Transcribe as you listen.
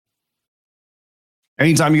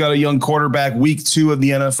Anytime you got a young quarterback, week 2 of the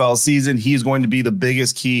NFL season, he's going to be the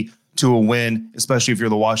biggest key to a win, especially if you're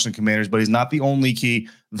the Washington Commanders. But he's not the only key.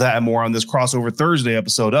 That and more on this Crossover Thursday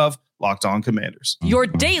episode of Locked On Commanders. Your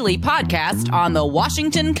daily podcast on the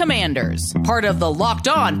Washington Commanders. Part of the Locked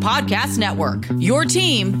On Podcast Network. Your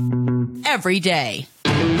team every day.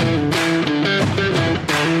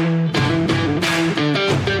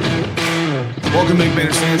 Welcome, Big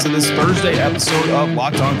Commanders fans, to this Thursday episode of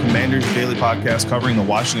Locked On Commanders, your daily podcast covering the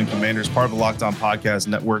Washington Commanders, part of the Locked On Podcast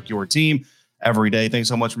Network, your team every day. Thanks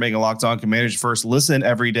so much for making Locked On Commanders your first listen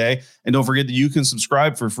every day. And don't forget that you can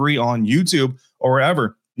subscribe for free on YouTube or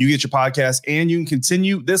wherever you get your podcast. And you can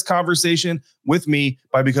continue this conversation with me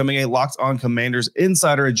by becoming a Locked On Commanders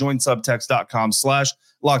insider at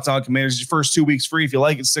joinsubtext.com/Locked On Commanders. Your first 2 weeks free. If you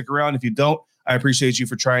like it, stick around. If you don't, I appreciate you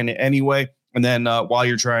for trying it anyway. And then while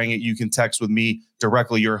you're trying it, you can text with me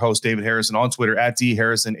directly, your host, David Harrison, on Twitter at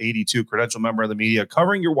DHarrison82, credential member of the media,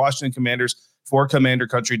 covering your Washington Commanders for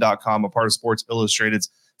CommanderCountry.com, a part of Sports Illustrated's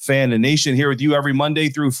Fan and Nation, here with you every Monday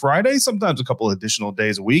through Friday, sometimes a couple of additional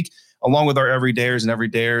days a week, along with our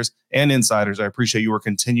everydayers and insiders. I appreciate your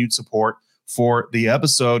continued support for the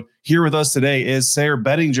episode. Here with us today is Sayre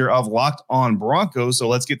Bettinger of Locked On Broncos. So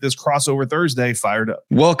let's get this Crossover Thursday fired up.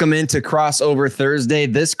 Welcome into Crossover Thursday.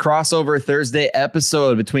 This Crossover Thursday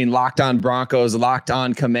episode between Locked On Broncos, Locked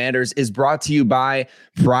On Commanders is brought to you by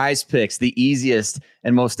Prize Picks, the easiest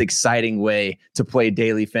and most exciting way to play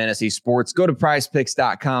daily fantasy sports. Go to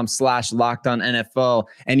prizepicks.com/LockedOnNFL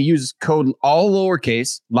and use code all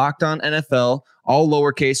lowercase LockedOnNFL, all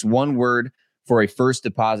lowercase, one word, for a first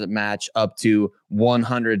deposit match up to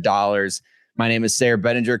 $100. My name is Sayre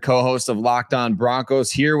Bettinger, co-host of Locked On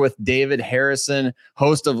Broncos, here with David Harrison,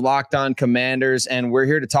 host of Locked On Commanders, and we're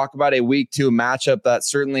here to talk about a week 2 matchup that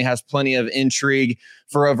certainly has plenty of intrigue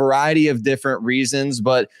for a variety of different reasons.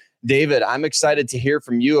 But David, I'm excited to hear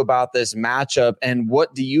from you about this matchup, and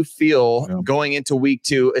what do you feel going into week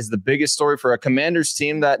 2 is the biggest story for a Commanders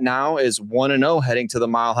team that now is 1-0 heading to the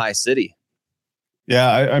Mile High City?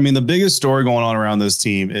 Yeah, I mean, the biggest story going on around this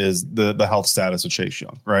team is the health status of Chase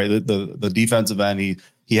Young, right? The defensive end,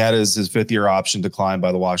 he had his 5th-year option declined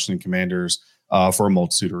by the Washington Commanders for a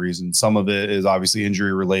multitude of reasons. Some of it is obviously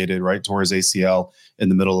injury related, right? Tore his ACL in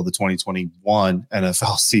the middle of the 2021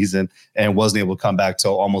 NFL season and wasn't able to come back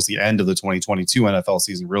till almost the end of the 2022 NFL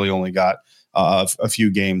season. Really only got a few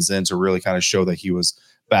games in to really kind of show that he was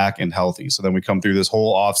back and healthy. So then we come through this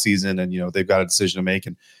whole offseason and, they've got a decision to make.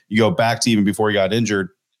 And you go back to even before he got injured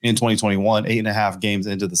in 2021, 8.5 games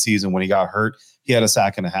into the season when he got hurt, he had a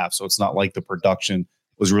sack and a half. So it's not like the production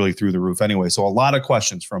was really through the roof anyway. So a lot of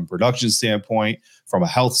questions from production standpoint, from a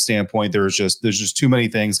health standpoint. There's just too many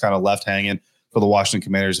things kind of left hanging for the Washington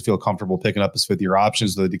Commanders to feel comfortable picking up his 5th-year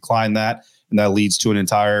options. So they decline that. And that leads to an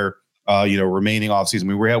entire, remaining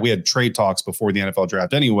offseason. We had trade talks before the NFL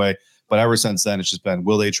draft anyway. But ever since then, it's just been,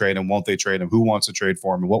 will they trade him? Won't they trade him? Who wants to trade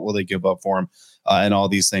for him? And what will they give up for him? And all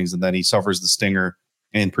these things. And then he suffers the stinger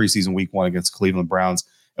in preseason week 1 against Cleveland Browns.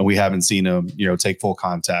 And we haven't seen him, take full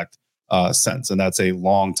contact since. And that's a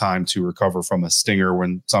long time to recover from a stinger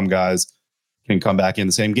when some guys can come back in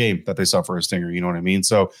the same game that they suffer a stinger. You know what I mean?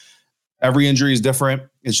 So every injury is different.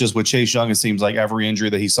 It's just with Chase Young, it seems like every injury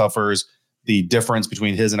that he suffers, the difference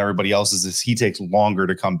between his and everybody else's is he takes longer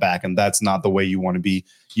to come back. And that's not the way you want to be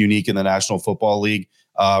unique in the National Football League.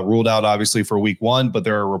 Ruled out, obviously, for week 1, but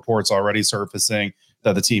there are reports already surfacing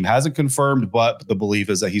that the team hasn't confirmed, but the belief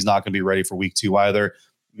is that he's not going to be ready for week 2 either.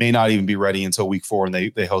 May not even be ready until week 4,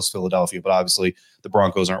 and they host Philadelphia. But obviously, the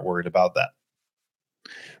Broncos aren't worried about that.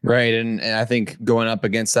 Right. And I think going up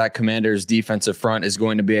against that Commanders defensive front is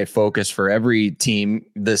going to be a focus for every team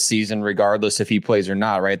this season, regardless if he plays or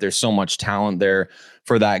not, right? There's so much talent there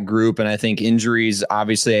for that group. And I think injuries,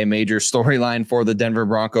 obviously a major storyline for the Denver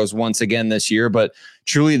Broncos once again this year, but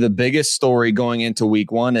truly the biggest story going into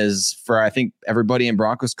week 1 is for, I think, everybody in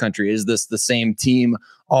Broncos country, is this the same team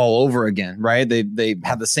all over again, right? They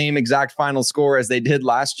have the same exact final score as they did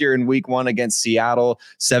last year in week 1 against Seattle,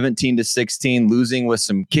 17-16, losing with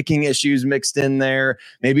some kicking issues mixed in there,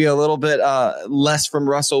 maybe a little bit less from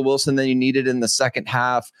Russell Wilson than you needed in the second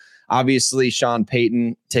half. Obviously, Sean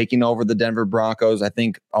Payton taking over the Denver Broncos. I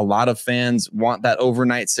think a lot of fans want that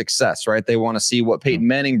overnight success, right? They want to see what Peyton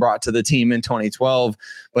Manning brought to the team in 2012.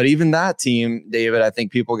 But even that team, David, I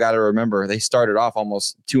think people got to remember, they started off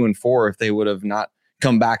almost 2-4 if they would have not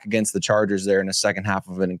come back against the Chargers there in the second half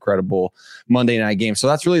of an incredible Monday night game. So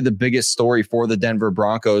that's really the biggest story for the Denver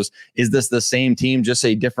Broncos. Is this the same team, just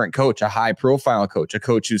a different coach, a high profile coach, a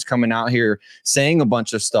coach who's coming out here saying a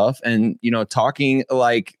bunch of stuff and, talking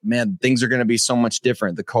like, man, things are going to be so much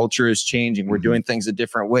different. The culture is changing. We're doing things a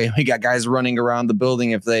different way. We got guys running around the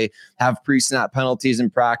building if they have pre-snap penalties in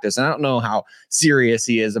practice. And I don't know how serious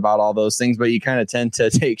he is about all those things, but you kind of tend to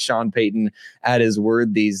take Sean Payton at his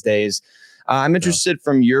word these days. I'm interested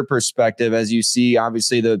from your perspective as you see,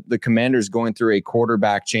 obviously, the Commanders going through a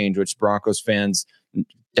quarterback change, which Broncos fans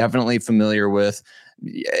definitely familiar with.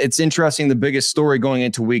 It's interesting. The biggest story going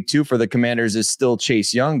into week 2 for the Commanders is still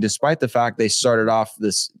Chase Young, despite the fact they started off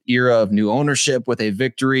this era of new ownership with a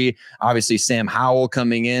victory. Obviously, Sam Howell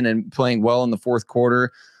coming in and playing well in the fourth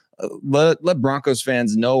quarter. Let Broncos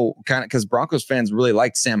fans know, kind of, because Broncos fans really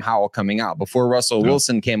liked Sam Howell coming out. Before Russell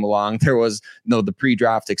Wilson came along, there was the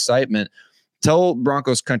pre-draft excitement. Tell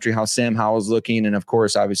Broncos country how Sam Howell's looking, and of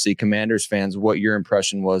course, obviously, Commanders fans, what your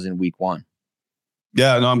impression was in week 1.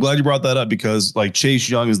 Yeah, no, I'm glad you brought that up because Chase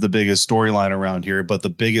Young is the biggest storyline around here, but the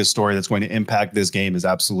biggest story that's going to impact this game is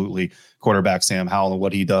absolutely quarterback Sam Howell and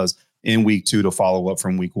what he does in week 2 to follow up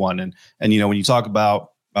from week 1. And when you talk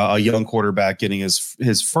about a young quarterback getting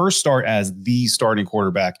his first start as the starting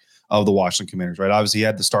quarterback of the Washington Commanders, right? Obviously, he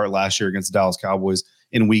had the start last year against the Dallas Cowboys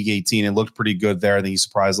in week 18. It looked pretty good there. I think he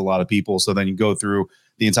surprised a lot of people. So then you go through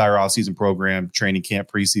the entire offseason program, training camp,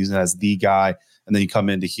 preseason as the guy, and then you come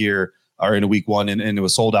into here or into week 1 and into a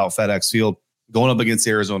sold out FedEx Field going up against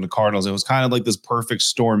the Arizona Cardinals. It was kind of like this perfect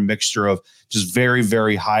storm mixture of just very,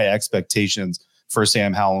 very high expectations for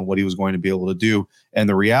Sam Howell and what he was going to be able to do. And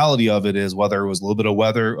the reality of it is, whether it was a little bit of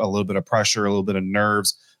weather, a little bit of pressure, a little bit of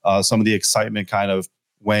nerves, some of the excitement kind of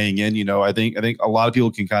weighing in, I think a lot of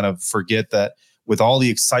people can kind of forget that with all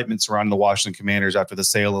the excitement surrounding the Washington Commanders after the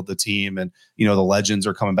sale of the team and, the legends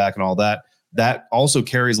are coming back and all that, that also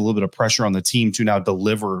carries a little bit of pressure on the team to now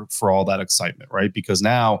deliver for all that excitement, right? Because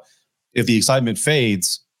now if the excitement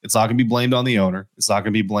fades, it's not going to be blamed on the owner. It's not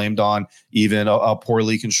going to be blamed on even a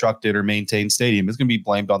poorly constructed or maintained stadium. It's going to be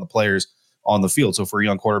blamed on the players on the field. So for a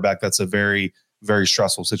young quarterback, that's a very, very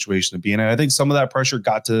stressful situation to be in. And I think some of that pressure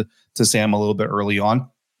got to Sam a little bit early on.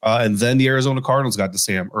 And then the Arizona Cardinals got to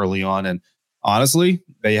Sam early on. And honestly,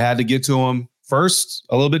 they had to get to him first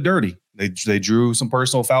a little bit dirty. They drew some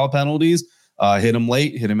personal foul penalties, hit him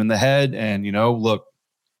late, hit him in the head. And, look,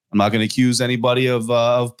 I'm not going to accuse anybody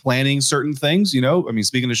of planning certain things.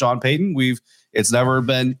 Speaking to Sean Payton, it's never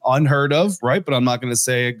been unheard of, right? But I'm not going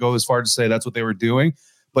to go as far to say that's what they were doing.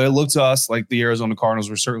 But it looked to us like the Arizona Cardinals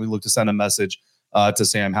were certainly looked to send a message to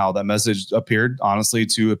Sam Howell. That message appeared, honestly,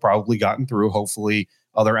 to have probably gotten through. Hopefully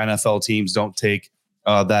other NFL teams don't take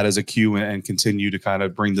that as a cue and continue to kind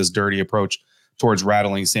of bring this dirty approach towards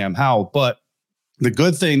rattling Sam Howell. But the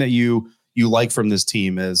good thing that you like from this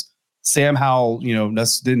team is Sam Howell,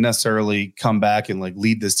 didn't necessarily come back and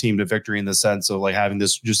lead this team to victory in the sense of having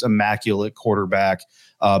this just immaculate quarterback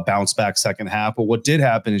bounce back second half. But what did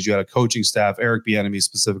happen is you had a coaching staff, Eric Bieniemy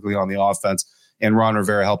specifically on the offense, and Ron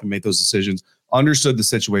Rivera helping make those decisions, understood the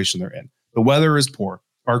situation they're in. The weather is poor.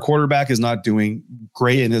 Our quarterback is not doing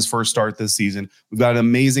great in his first start this season. We've got an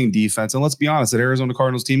amazing defense. And let's be honest, that Arizona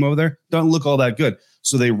Cardinals team over there doesn't look all that good.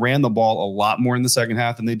 So they ran the ball a lot more in the second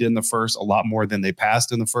half than they did in the first, a lot more than they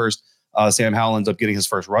passed in the first. Sam Howell ends up getting his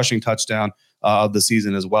first rushing touchdown of the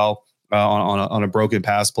season as well on a broken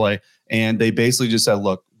pass play. And they basically just said,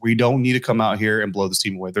 look, we don't need to come out here and blow this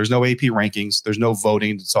team away. There's no AP rankings. There's no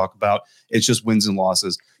voting to talk about. It's just wins and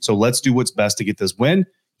losses. So let's do what's best to get this win,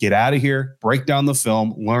 get out of here, break down the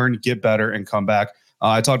film, learn, get better, and come back.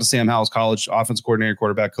 I talked to Sam Howell's college offense coordinator,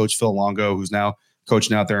 quarterback coach Phil Longo, who's now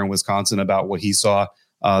coaching out there in Wisconsin, about what he saw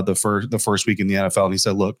the first week in the NFL. And he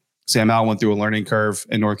said, look, Sam Howell went through a learning curve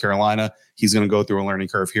in North Carolina. He's going to go through a learning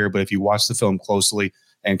curve here. But if you watch the film closely,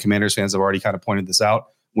 and Commanders fans have already kind of pointed this out,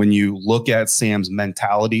 when you look at Sam's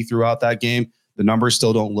mentality throughout that game, the numbers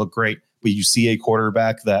still don't look great. But you see a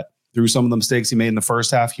quarterback that through some of the mistakes he made in the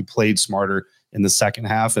first half, he played smarter in the second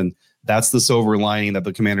half. And that's the silver lining that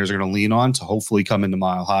the Commanders are going to lean on to hopefully come into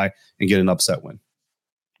Mile High and get an upset win.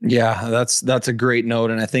 Yeah, that's a great note.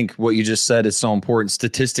 And I think what you just said is so important.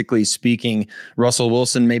 Statistically speaking, Russell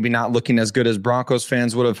Wilson maybe not looking as good as Broncos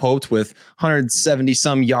fans would have hoped, with 170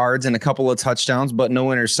 some yards and a couple of touchdowns, but no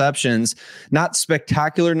interceptions. Not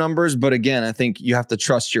spectacular numbers, but again, I think you have to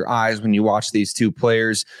trust your eyes when you watch these two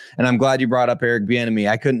players. And I'm glad you brought up Eric Bieniemy.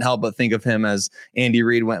 I couldn't help but think of him as Andy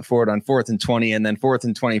Reid went forward on 4th and 20 and then 4th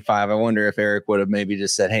and 25. I wonder if Eric would have maybe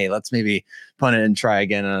just said, hey, let's maybe punt it and try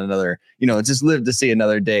again on another, just live to see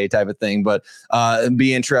another day day type of thing. But it'd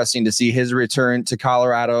be interesting to see his return to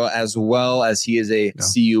Colorado, as well as he is a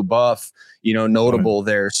CU buff, notable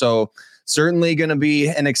there. So certainly going to be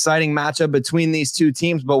an exciting matchup between these two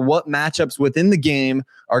teams, but what matchups within the game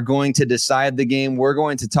are going to decide the game? We're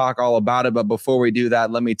going to talk all about it. But before we do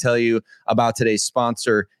that, let me tell you about today's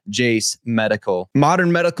sponsor, Jace Medical.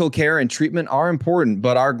 Modern medical care and treatment are important,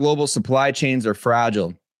 but our global supply chains are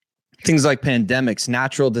fragile. Things like pandemics,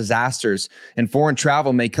 natural disasters, and foreign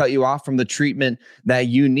travel may cut you off from the treatment that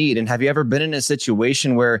you need. And have you ever been in a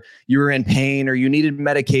situation where you were in pain or you needed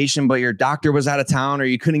medication, but your doctor was out of town or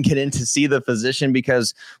you couldn't get in to see the physician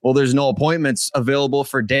because, well, there's no appointments available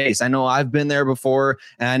for days? I know I've been there before,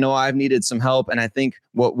 and I know I've needed some help. And I think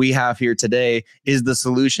what we have here today is the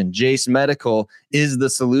solution. Jace Medical is the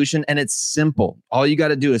solution, and it's simple. All you got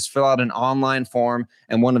to do is fill out an online form,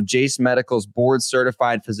 and one of Jace Medical's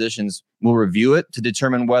board-certified physicians will review it to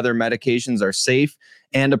determine whether medications are safe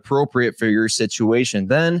and appropriate for your situation.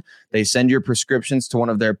 Then they send your prescriptions to one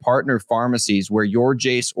of their partner pharmacies, where your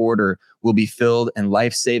Jace order will be filled and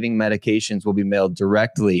life-saving medications will be mailed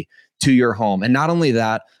directly to your home. And not only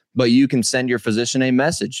that, but you can send your physician a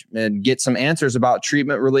message and get some answers about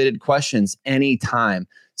treatment-related questions anytime.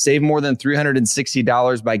 Save more than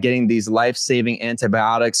 $360 by getting these life-saving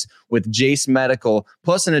antibiotics with Jace Medical,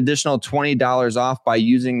 plus an additional $20 off by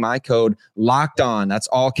using my code LOCKEDON. That's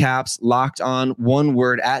all caps, locked on, one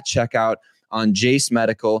word at checkout on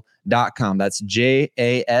jacemedical.com. That's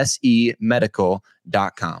JASE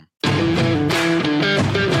medical.com.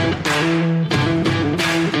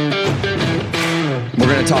 We're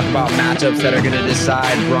going to talk about matchups that are going to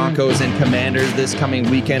decide Broncos and Commanders this coming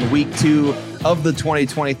weekend, week 2 of the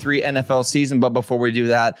 2023 NFL season. But before we do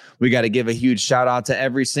that, we got to give a huge shout out to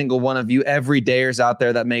every single one of you everydayers out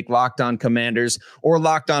there that make Locked On Commanders or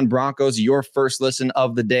Locked On Broncos your first listen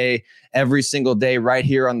of the day every single day right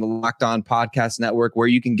here on the Locked On Podcast Network, where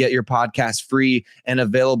you can get your podcast free and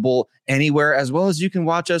available anywhere, as well as you can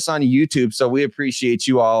watch us on YouTube. So we appreciate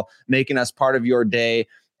you all making us part of your day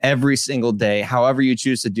every single day, however you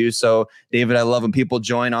choose to do so. David, I love when people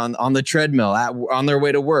join on the treadmill, on their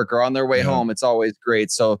way to work or on their way home. It's always great.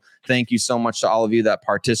 So thank you so much to all of you that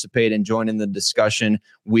participate and join in the discussion.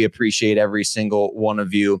 We appreciate every single one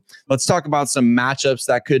of you. Let's talk about some matchups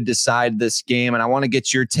that could decide this game. And I want to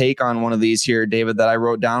get your take on one of these here, David, that I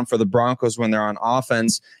wrote down for the Broncos when they're on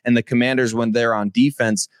offense and the Commanders when they're on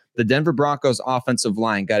defense. The Denver Broncos offensive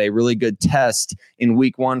line got a really good test in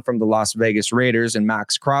week 1 from the Las Vegas Raiders and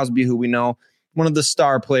Max Crosby, who we know one of the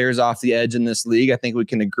star players off the edge in this league. I think we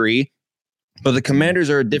can agree. But the Commanders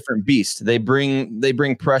are a different beast. They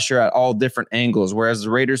bring pressure at all different angles, whereas the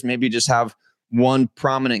Raiders maybe just have one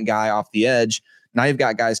prominent guy off the edge. Now you've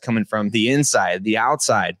got guys coming from the inside, the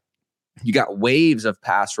outside. You got waves of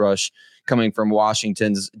pass rush coming from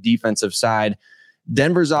Washington's defensive side.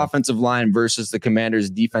 Denver's offensive line versus the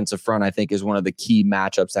Commanders' defensive front, I think, is one of the key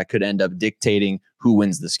matchups that could end up dictating who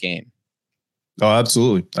wins this game. Oh,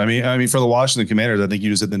 absolutely. I mean, for the Washington Commanders, I think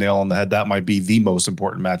you just hit the nail on the head. That might be the most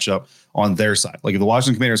important matchup on their side. Like, if the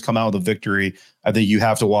Washington Commanders come out with a victory, I think you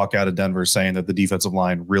have to walk out of Denver saying that the defensive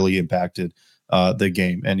line really impacted the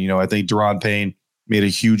game. And, I think Daron Payne made a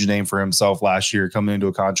huge name for himself last year coming into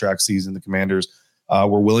a contract season. The Commanders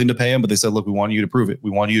were willing to pay him, but they said, look, we want you to prove it.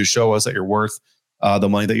 We want you to show us that you're worth the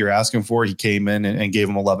money that you're asking for. He came in and gave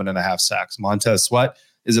him 11.5 sacks. Montez Sweat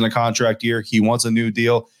is in a contract year. He wants a new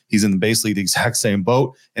deal. He's in basically the exact same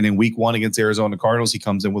boat. And in week 1 against Arizona Cardinals, he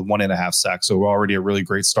comes in with 1.5 sacks. So already a really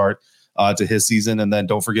great start to his season. And then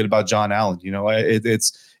don't forget about John Allen.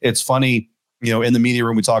 It's funny, in the media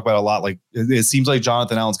room, we talk about it a lot. Like, it seems like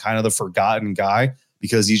Jonathan Allen's kind of the forgotten guy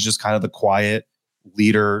because he's just kind of the quiet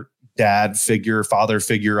leader, dad figure, father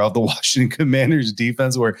figure of the Washington Commanders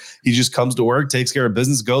defense, where he just comes to work, takes care of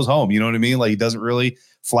business, goes home. You know what I mean? Like, he doesn't really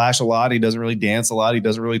flash a lot. He doesn't really dance a lot. He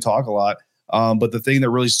doesn't really talk a lot. But the thing that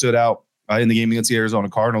really stood out in the game against the Arizona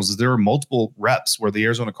Cardinals is there were multiple reps where the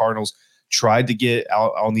Arizona Cardinals tried to get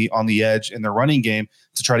out on the edge in their running game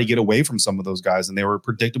to try to get away from some of those guys. And they were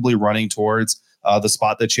predictably running towards the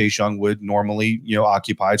spot that Chase Young would normally,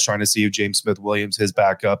 occupy, trying to see if James Smith-Williams, his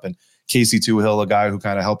backup, and Casey Tuhill, a guy who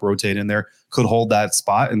kind of helped rotate in there, could hold that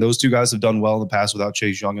spot. And those two guys have done well in the past without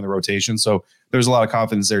Chase Young in the rotation. So there's a lot of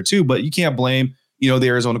confidence there too. But you can't blame, the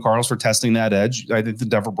Arizona Cardinals for testing that edge. I think the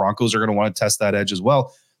Denver Broncos are going to want to test that edge as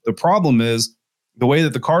well. The problem is the way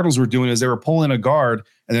that the Cardinals were doing is they were pulling a guard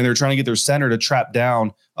and then they're trying to get their center to trap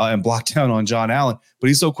down and block down on John Allen. But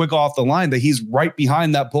he's so quick off the line that he's right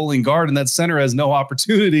behind that pulling guard, and that center has no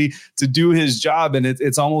opportunity to do his job. And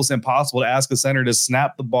it's almost impossible to ask a center to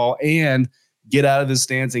snap the ball and get out of his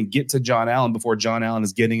stance and get to John Allen before John Allen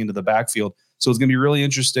is getting into the backfield. So it's going to be really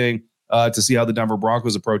interesting to see how the Denver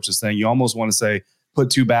Broncos approach this thing. You almost want to say put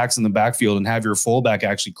two backs in the backfield and have your fullback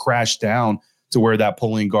actually crash down to where that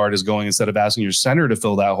pulling guard is going instead of asking your center to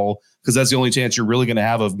fill that hole, because that's the only chance you're really going to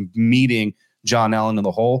have of meeting John Allen in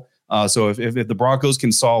the hole. So if the Broncos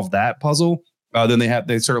can solve that puzzle, then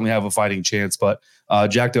they certainly have a fighting chance. But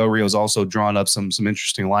Jack Del Rio has also drawn up some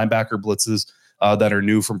interesting linebacker blitzes that are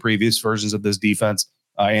new from previous versions of this defense.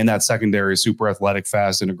 And that secondary is super athletic,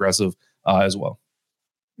 fast, and aggressive as well.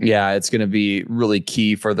 Yeah, it's going to be really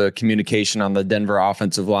key for the communication on the Denver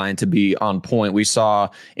offensive line to be on point. We saw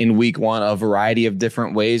in week one a variety of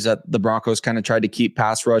different ways that the Broncos kind of tried to keep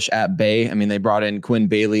pass rush at bay. I mean, they brought in Quinn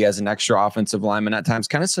Bailey as an extra offensive lineman at times.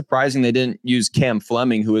 Kind of surprising they didn't use Cam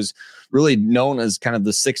Fleming, who is really known as kind of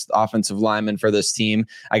the sixth offensive lineman for this team.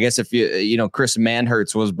 I guess if Chris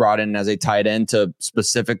Manhertz was brought in as a tight end to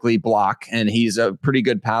specifically block, and he's a pretty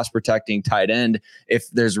good pass protecting tight end, if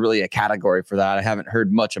there's really a category for that. I haven't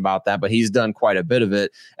heard much about that, but he's done quite a bit of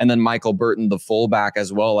it. And then Michael Burton, the fullback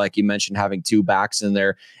as well, like you mentioned, having two backs in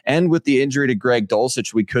there. And with the injury to Greg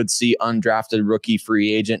Dulcich, we could see undrafted rookie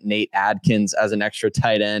free agent Nate Adkins as an extra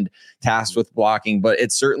tight end tasked with blocking, but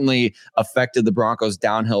it certainly affected the Broncos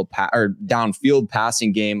downfield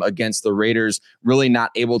passing game against the Raiders, really not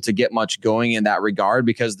able to get much going in that regard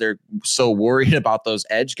because they're so worried about those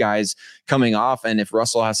edge guys coming off. And if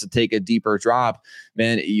Russell has to take a deeper drop,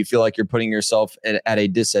 man, you feel like you're putting yourself at a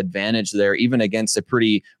disadvantage there, even against a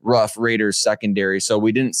pretty rough Raiders secondary. So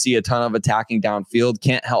we didn't see a ton of attacking downfield.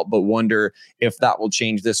 Can't help but wonder if that will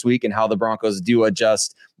change this week and how the Broncos do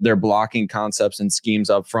adjust their blocking concepts and schemes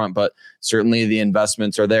up front. But certainly the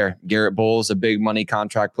investments are there. Garrett Bowles, a big money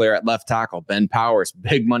contract player at left tackle. Ben Powers,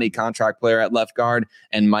 big money contract player at left guard.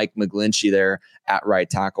 And Mike McGlinchey there at right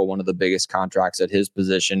tackle, one of the biggest contracts at his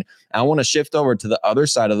position. I want to shift over to the other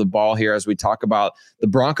side of the ball here as we talk about the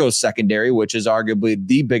Broncos secondary, which is arguably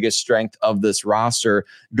the biggest strength of this roster,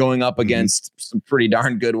 going up against some pretty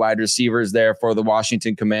darn good wide receivers there for the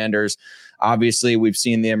Washington Commanders. Obviously, we've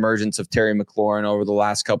seen the emergence of Terry McLaurin over the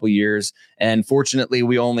last couple of years. And fortunately,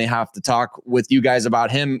 we only have to talk with you guys about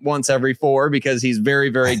him once every 4 because he's very,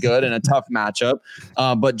 very good in a tough matchup.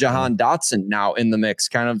 But Jahan Dotson now in the mix,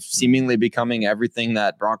 kind of seemingly becoming everything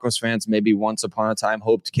that Broncos fans maybe once upon a time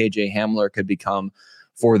hoped KJ Hamler could become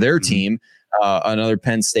for their team. Another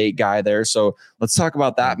Penn State guy there. So let's talk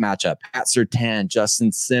about that matchup. Pat Surtain,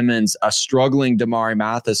 Justin Simmons, a struggling Damari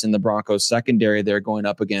Mathis in the Broncos secondary. They're going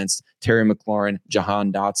up against Terry McLaurin,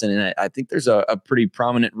 Jahan Dotson. And I think there's a pretty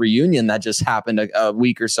prominent reunion that just happened a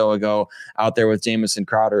week or so ago out there with Jamison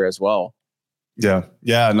Crowder as well.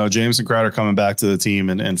 Yeah. No, Jamison Crowder coming back to the team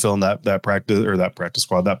and filling that practice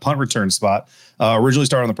squad, that punt return spot. Originally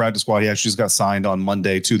started on the practice squad. He actually just got signed on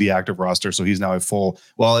Monday to the active roster. So he's now it's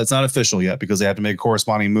not official yet because they have to make a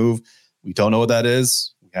corresponding move. We don't know what that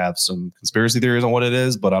is. We have some conspiracy theories on what it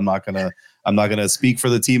is, but I'm not gonna speak for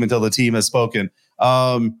the team until the team has spoken.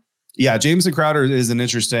 Jamison Crowder is an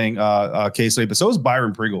interesting case study, but so is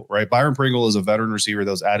Byron Pringle, right? Byron Pringle is a veteran receiver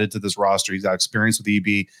that was added to this roster. He's got experience with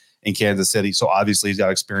EB in Kansas City. So obviously he's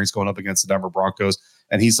got experience going up against the Denver Broncos.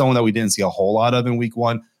 And he's someone that we didn't see a whole lot of in week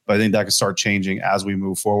one, but I think that could start changing as we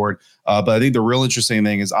move forward. But I think the real interesting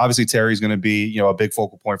thing is obviously Terry's going to be, a big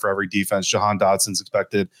focal point for every defense. Jahan Dotson's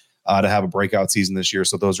expected to have a breakout season this year.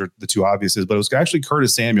 So those are the two obviouses. But it was actually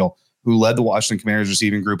Curtis Samuel who led the Washington Commanders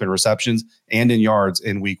receiving group in receptions and in yards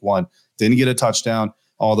in week one. Didn't get a touchdown,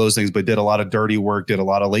 all those things, but did a lot of dirty work, did a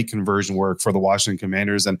lot of late conversion work for the Washington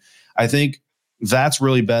Commanders. And I think that's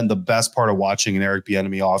really been the best part of watching an Eric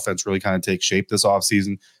Bieniemy offense really kind of take shape this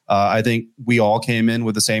offseason. I think we all came in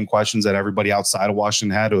with the same questions that everybody outside of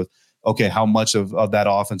Washington had with, okay, how much of that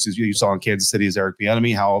offense you saw in Kansas City is Eric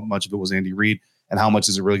Bieniemy? How much of it was Andy Reid? And how much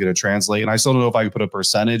is it really going to translate? And I still don't know if I could put a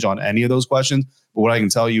percentage on any of those questions. But what I can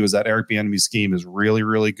tell you is that Eric Bieniemy's scheme is really,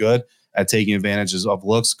 really good at taking advantages of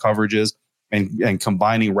looks, coverages, and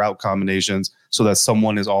combining route combinations so that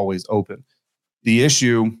someone is always open. The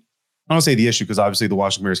issue, I don't say the issue because obviously the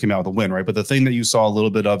Washington Commanders came out with a win, right? But the thing that you saw a little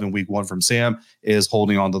bit of in week one from Sam is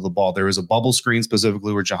holding on to the ball. There is a bubble screen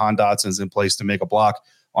specifically where Jahan Dotson is in place to make a block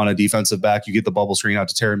on a defensive back. You get the bubble screen out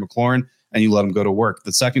to Terry McLaurin and you let him go to work.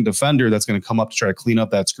 The second defender that's going to come up to try to clean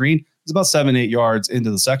up that screen is about 7-8 yards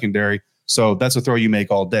into the secondary. So that's a throw you make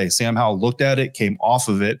all day. Sam Howell looked at it, came off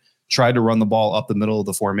of it, tried to run the ball up the middle of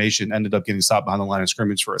the formation, ended up getting stopped behind the line of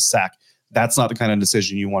scrimmage for a sack. That's not the kind of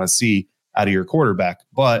decision you want to see out of your quarterback.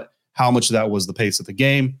 But how much of that was the pace of the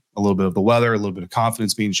game, a little bit of the weather, a little bit of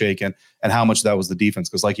confidence being shaken, and how much of that was the defense?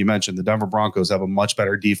 Because like you mentioned, the Denver Broncos have a much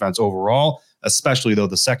better defense overall, especially though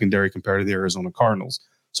the secondary compared to the Arizona Cardinals.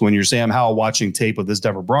 So when you're Sam Howell watching tape of this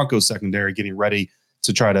Denver Broncos secondary getting ready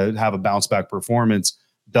to try to have a bounce back performance.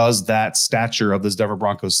 Does that stature of this Denver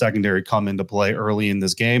Broncos secondary come into play early in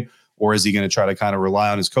this game? Or is he going to try to kind of rely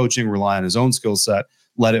on his coaching, rely on his own skill set,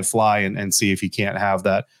 let it fly and see if he can't have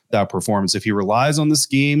that performance? If he relies on the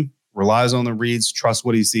scheme, relies on the reads, trusts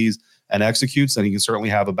what he sees and executes, then he can certainly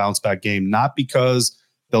have a bounce back game, not because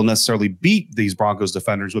they'll necessarily beat these Broncos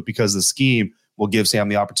defenders, but because the scheme will give Sam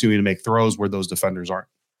the opportunity to make throws where those defenders aren't.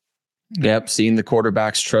 Yep. Seeing the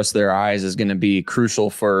quarterbacks trust their eyes is going to be crucial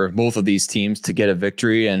for both of these teams to get a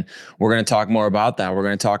victory. And we're going to talk more about that. We're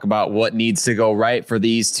going to talk about what needs to go right for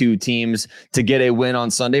these two teams to get a win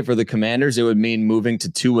on Sunday. For the Commanders, it would mean moving to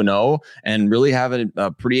 2-0 and really having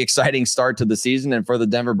a pretty exciting start to the season. And for the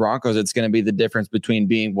Denver Broncos, it's going to be the difference between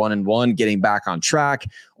being 1-1, getting back on track,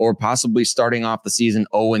 or possibly starting off the season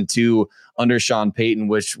 0-2 under Sean Payton,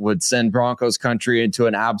 which would send Broncos country into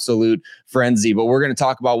an absolute frenzy. But we're going to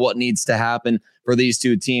talk about what needs to happen for these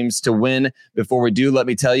two teams to win. Before we do, let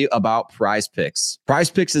me tell you about Prize Picks. Prize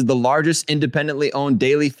Picks is the largest independently owned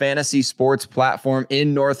daily fantasy sports platform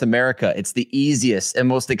in North America. It's the easiest and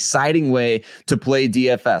most exciting way to play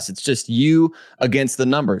DFS. It's just you against the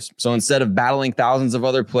numbers. So instead of battling thousands of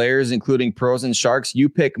other players, including pros and sharks, you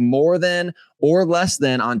pick more than or less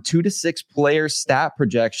than on 2 to 6 player stat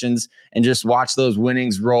projections and just watch those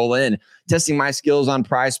winnings roll in. Testing my skills on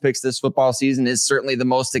Prize Picks this football season is certainly the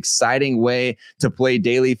most exciting way to play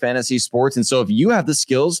daily fantasy sports. And so if you have the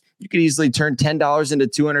skills, you could easily turn $10 into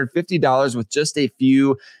 $250 with just a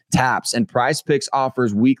few taps. And Prize Picks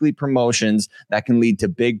offers weekly promotions that can lead to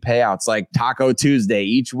big payouts like Taco Tuesday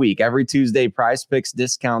each week. Every Tuesday, Prize Picks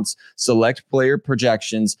discounts select player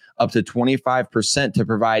projections up to 25% to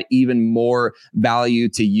provide even more value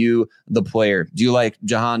to you, the player. Do you like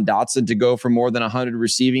Jahan Dotson to go for more than 100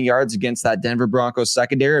 receiving yards against that Denver Broncos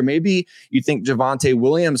secondary? Or maybe you think Javonte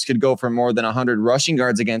Williams could go for more than 100 rushing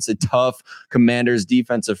yards against a tough Commanders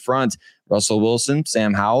defensive front. Russell Wilson,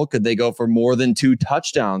 Sam Howell, could they go for more than 2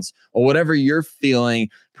 touchdowns? Or whatever you're feeling,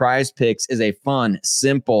 Prize Picks is a fun,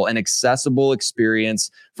 simple, and accessible experience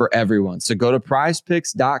for everyone. So go to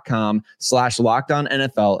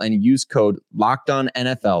prizepicks.com/LockedOnNFL and use code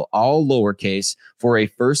LockedOnNFL, all lowercase, for a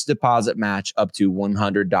first deposit match up to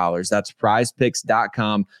 $100. That's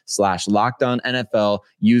prizepicks.com/LockedOnNFL.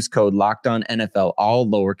 Use code LockedOnNFL, all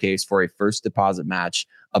lowercase, for a first deposit match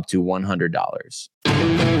up to $100.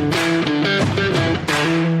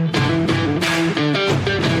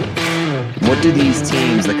 What do these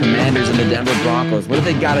teams, the Commanders and the Denver Broncos, what do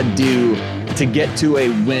they got to do to get to a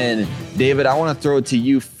win? David, I want to throw it to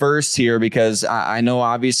you first here because I know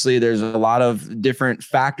obviously there's a lot of different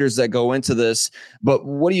factors that go into this, but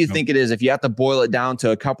what do you think it is? If you have to boil it down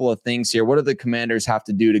to a couple of things here, what do the Commanders have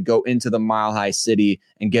to do to go into the Mile High City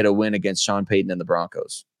and get a win against Sean Payton and the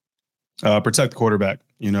Broncos? Protect the quarterback,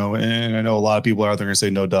 and I know a lot of people out there are going to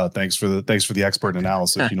say, no, duh, thanks for the expert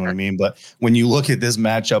analysis. You know what I mean? But when you look at this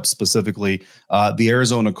matchup specifically, the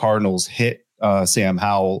Arizona Cardinals hit Sam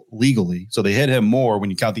Howell legally. So they hit him more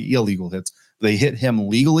when you count the illegal hits. They hit him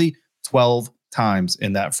legally 12 times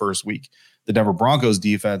in that first week. The Denver Broncos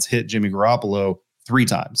defense hit Jimmy Garoppolo 3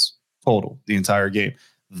 times total the entire game.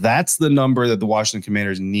 That's the number that the Washington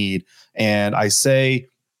Commanders need. And I say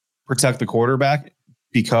protect the quarterback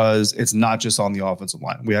because it's not just on the offensive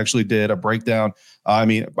line. We actually did a breakdown. I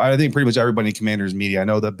think pretty much everybody in Commanders media, I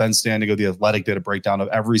know that Ben Standing of The Athletic did a breakdown of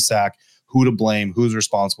every sack, who to blame, who's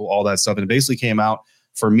responsible, all that stuff. And it basically came out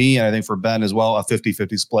for me, and I think for Ben as well, a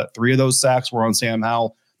 50-50 split. 3 of those sacks were on Sam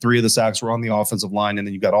Howell. 3 of the sacks were on the offensive line. And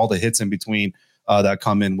then you've got all the hits in between that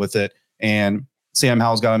come in with it. And Sam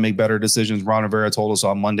Howell's got to make better decisions. Ron Rivera told us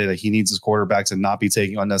on Monday that he needs his quarterbacks to not be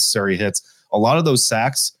taking unnecessary hits. A lot of those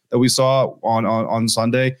sacks that we saw on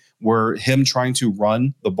Sunday were him trying to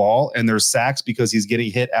run the ball, and there's sacks because he's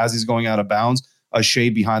getting hit as he's going out of bounds, a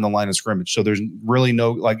shade behind the line of scrimmage. So there's really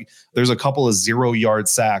there's a couple of 0-yard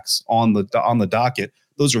sacks on the docket.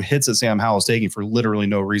 Those are hits that Sam Howell's taking for literally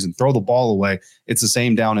no reason. Throw the ball away. It's the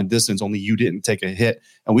same down and distance, only you didn't take a hit.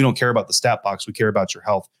 And we don't care about the stat box. We care about your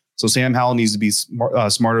health. So Sam Howell needs to be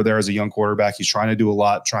smarter there as a young quarterback. He's trying to do a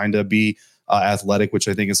lot, trying to be athletic, which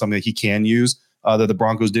I think is something that he can use that the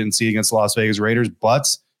Broncos didn't see against the Las Vegas Raiders.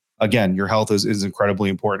 But again, your health is incredibly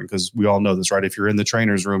important because we all know this, right? If you're in the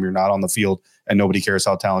trainer's room, you're not on the field, and nobody cares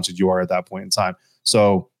how talented you are at that point in time.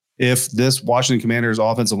 So if this Washington Commanders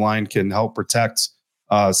offensive line can help protect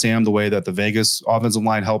Sam the way that the Vegas offensive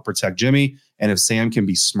line helped protect Jimmy, and if Sam can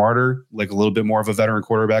be smarter, like a little bit more of a veteran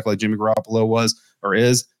quarterback like Jimmy Garoppolo was or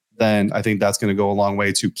is, then I think that's going to go a long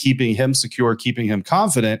way to keeping him secure, keeping him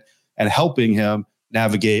confident, and helping him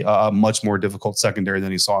navigate a much more difficult secondary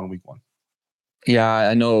than he saw in week 1. Yeah,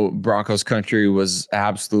 I know Broncos country was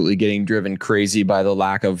absolutely getting driven crazy by the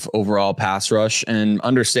lack of overall pass rush, and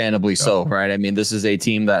understandably so, right? I mean, this is a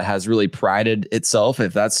team that has really prided itself.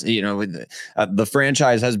 If that's, the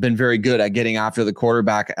franchise has been very good at getting after the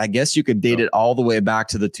quarterback. I guess you could date it all the way back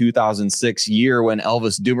to the 2006 year when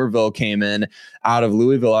Elvis Dumervil came in out of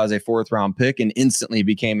Louisville as a 4th-round pick and instantly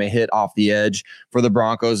became a hit off the edge for the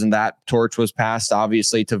Broncos. And that torch was passed,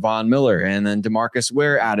 obviously, to Von Miller, and then DeMarcus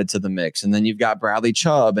Ware added to the mix. And then you've got Bradley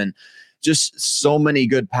Chubb, and just so many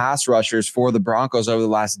good pass rushers for the Broncos over the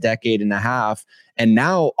last decade and a half. And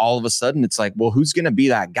now all of a sudden it's like, well, who's going to be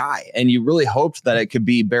that guy? And you really hoped that it could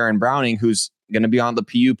be Baron Browning, who's going to be on the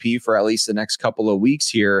PUP for at least the next couple of weeks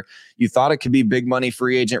here. You thought it could be big money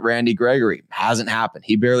free agent Randy Gregory. Hasn't happened.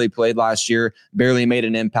 He barely played last year, barely made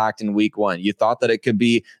an impact in week 1. You thought that it could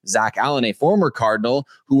be Zach Allen, a former Cardinal,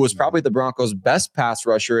 who was probably the Broncos' best pass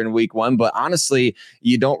rusher in week 1. But honestly,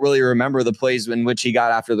 you don't really remember the plays in which he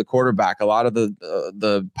got after the quarterback. A lot of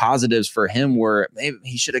the positives for him were maybe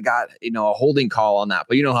he should have got a holding call on that,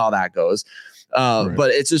 but you know how that goes. Right.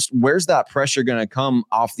 But it's just, where's that pressure going to come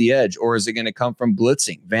off the edge, or is it going to come from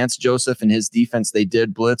blitzing? Vance Joseph and his defense, they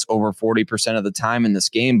did blitz over 40% of the time in this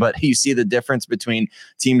game, but you see the difference between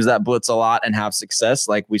teams that blitz a lot and have success,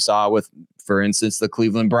 like we saw with, for instance, the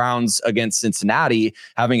Cleveland Browns against Cincinnati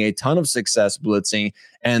having a ton of success blitzing,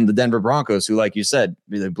 and the Denver Broncos, who, like you said,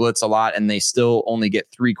 they blitz a lot and they still only get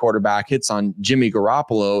 3 quarterback hits on Jimmy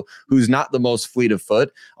Garoppolo, who's not the most fleet of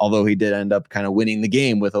foot, although he did end up kind of winning the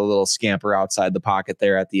game with a little scamper outside the pocket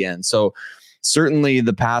there at the end. So certainly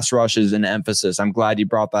the pass rush is an emphasis. I'm glad you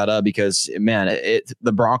brought that up because, man,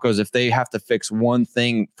 the Broncos, if they have to fix one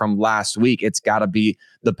thing from last week, it's got to be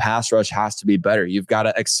the pass rush has to be better. You've got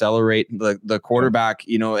to accelerate the quarterback,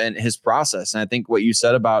 and his process. And I think what you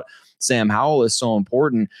said about Sam Howell is so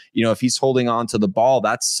important. If he's holding on to the ball,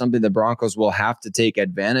 that's something the Broncos will have to take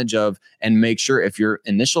advantage of and make sure if your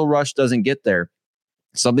initial rush doesn't get there.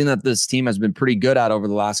 Something that this team has been pretty good at over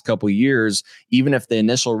the last couple of years, even if the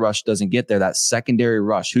initial rush doesn't get there, that secondary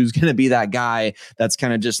rush, who's going to be that guy that's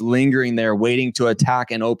kind of just lingering there, waiting to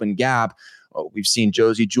attack an open gap. We've seen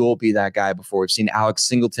Josie Jewell be that guy before. We've seen Alex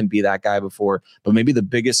Singleton be that guy before. But maybe the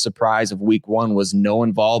biggest surprise of week 1 was no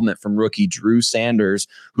involvement from rookie Drew Sanders,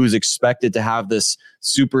 who's expected to have this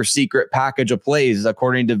super secret package of plays.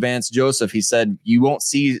 According to Vance Joseph, he said you won't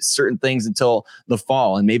see certain things until the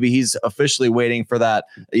fall. And maybe he's officially waiting for that,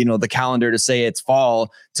 the calendar to say it's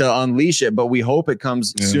fall to unleash it. But we hope it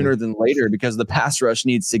comes sooner than later, because the pass rush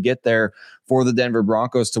needs to get there for the Denver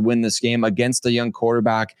Broncos to win this game against a young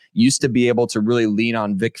quarterback. Used to be able to really lean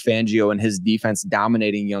on Vic Fangio and his defense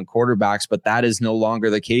dominating young quarterbacks, but that is no longer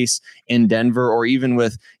the case in Denver, or even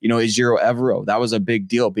with, Ejiro Evero. That was a big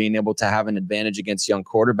deal, being able to have an advantage against young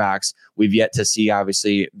quarterbacks. We've yet to see,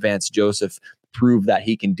 obviously, Vance Joseph prove that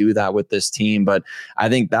he can do that with this team. But I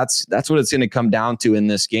think that's what it's going to come down to in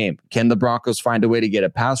this game. Can the Broncos find a way to get a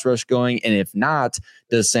pass rush going? And if not,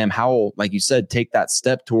 does Sam Howell, like you said, take that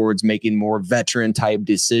step towards making more veteran type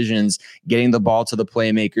decisions, getting the ball to the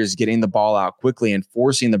playmakers, getting the ball out quickly, and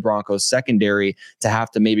forcing the Broncos secondary to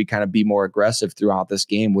have to maybe kind of be more aggressive throughout this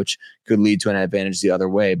game, which could lead to an advantage the other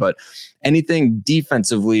way. But anything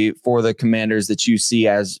defensively for the Commanders that you see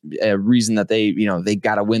as a reason that they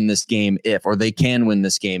got to win this game or they can win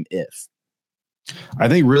this game if? I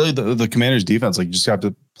think really the Commanders defense, you just have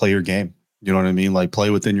to play your game. You know what I mean? Play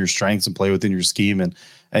within your strengths and play within your scheme. And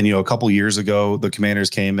a couple of years ago, the Commanders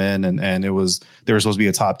came in and they were supposed to be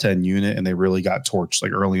a top 10 unit, and they really got torched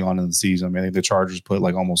early on in the season. I mean, I think the Chargers put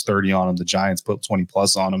almost 30 on them. The Giants put 20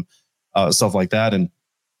 plus on them, stuff like that. And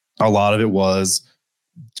a lot of it was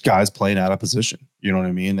guys playing out of position. You know what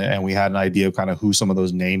I mean? And we had an idea of kind of who some of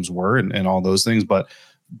those names were and all those things. But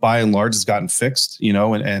by and large, it's gotten fixed,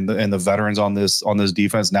 and the veterans on this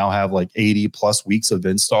defense now have 80 plus weeks of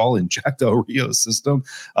install in Jack Del Rio's system.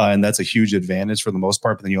 And that's a huge advantage for the most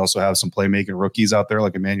part. But then you also have some playmaking rookies out there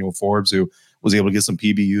like Emmanuel Forbes, who was able to get some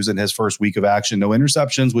PBUs in his first week of action. No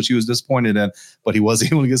interceptions, which he was disappointed in, but he was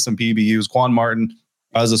able to get some PBUs. Quan Martin,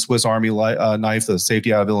 as a Swiss Army knife, the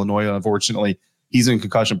safety out of Illinois, unfortunately, he's in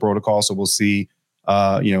concussion protocol. So we'll see,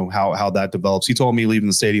 how that develops. He told me leaving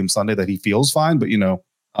the stadium Sunday that he feels fine, but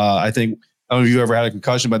I think, I don't know if you ever had a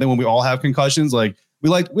concussion, but I think when we all have concussions, we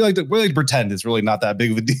like to pretend it's really not that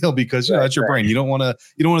big of a deal, because that's your brain. You don't want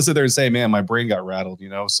to sit there and say, man, my brain got rattled,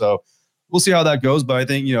 so we'll see how that goes. But I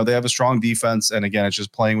think, they have a strong defense. And again, it's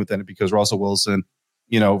just playing within it, because Russell Wilson,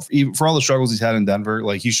 even for all the struggles he's had in Denver,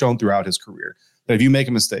 he's shown throughout his career that if you make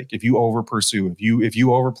a mistake, if you over pursue, if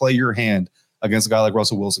you overplay your hand against a guy like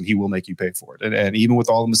Russell Wilson, he will make you pay for it. And even with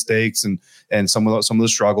all the mistakes and some of the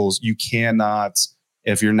struggles, you cannot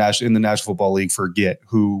if you're in the National Football League, forget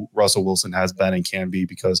who Russell Wilson has been and can be,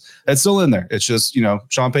 because it's still in there. It's just,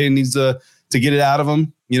 Sean Payton needs to get it out of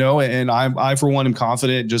him, and I for one am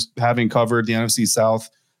confident, just having covered the NFC South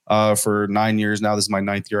for 9 years now. This is my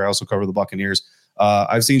 9th year. I also cover the Buccaneers.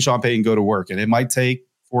 I've seen Sean Payton go to work, and it might take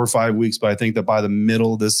 4 or 5 weeks, but I think that by the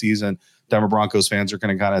middle of this season, Denver Broncos fans are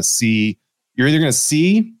going to kind of see, you're either going to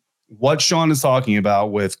see what Sean is talking about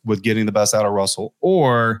with getting the best out of Russell,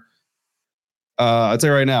 or I'll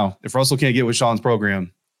tell you right now, if Russell can't get with Sean's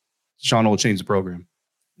program, Sean will change the program.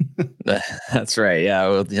 That's right.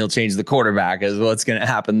 Yeah, he'll change the quarterback is what's going to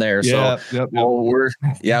happen there. Yeah, so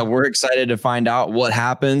we're excited to find out what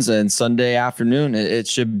happens. And Sunday afternoon, it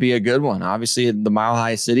should be a good one. Obviously, the Mile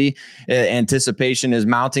High City, anticipation is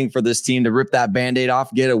mounting for this team to rip that Band-Aid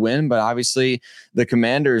off, get a win. But obviously, the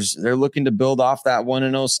Commanders, they're looking to build off that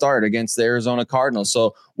 1-0 start against the Arizona Cardinals.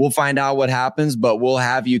 So we'll find out what happens, but we'll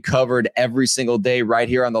have you covered every single day right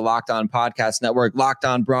here on the Locked On Podcast Network. Locked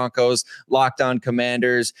On Broncos, Locked On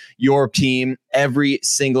Commanders, your team every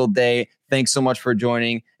single day. Thanks so much for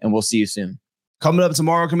joining, and we'll see you soon. Coming up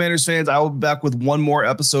tomorrow, Commanders fans, I will be back with one more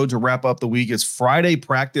episode to wrap up the week. It's Friday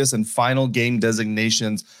practice and final game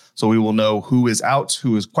designations. So we will know who is out,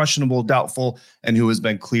 who is questionable, doubtful, and who has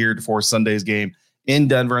been cleared for Sunday's game in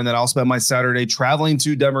Denver. And then I'll spend my Saturday traveling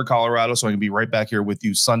to Denver, Colorado. So I can be right back here with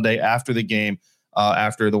you Sunday after the game,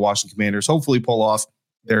 after the Washington Commanders hopefully pull off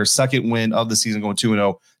their second win of the season, going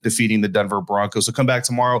 2-0, defeating the Denver Broncos. So come back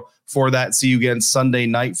tomorrow for that. See you again Sunday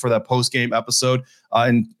night for that post-game episode.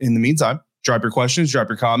 And in the meantime, drop your questions, drop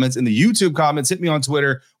your comments in the YouTube comments, hit me on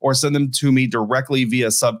Twitter, or send them to me directly via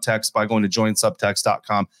subtext by going to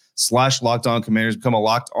joinsubtext.com/LockedOnCommanders. Become a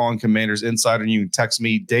Locked On Commanders insider, and you can text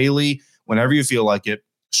me daily whenever you feel like it,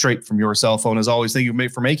 straight from your cell phone. As always, thank you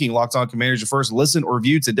for making Locked On Commanders your first listen or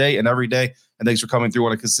view today and every day. And thanks for coming through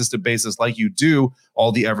on a consistent basis like you do,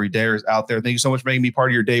 all the everydayers out there. Thank you so much for making me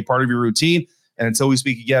part of your day, part of your routine. And until we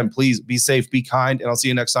speak again, please be safe, be kind, and I'll see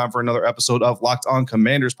you next time for another episode of Locked On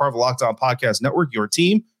Commanders, part of the Locked On Podcast Network, your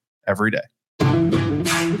team every day.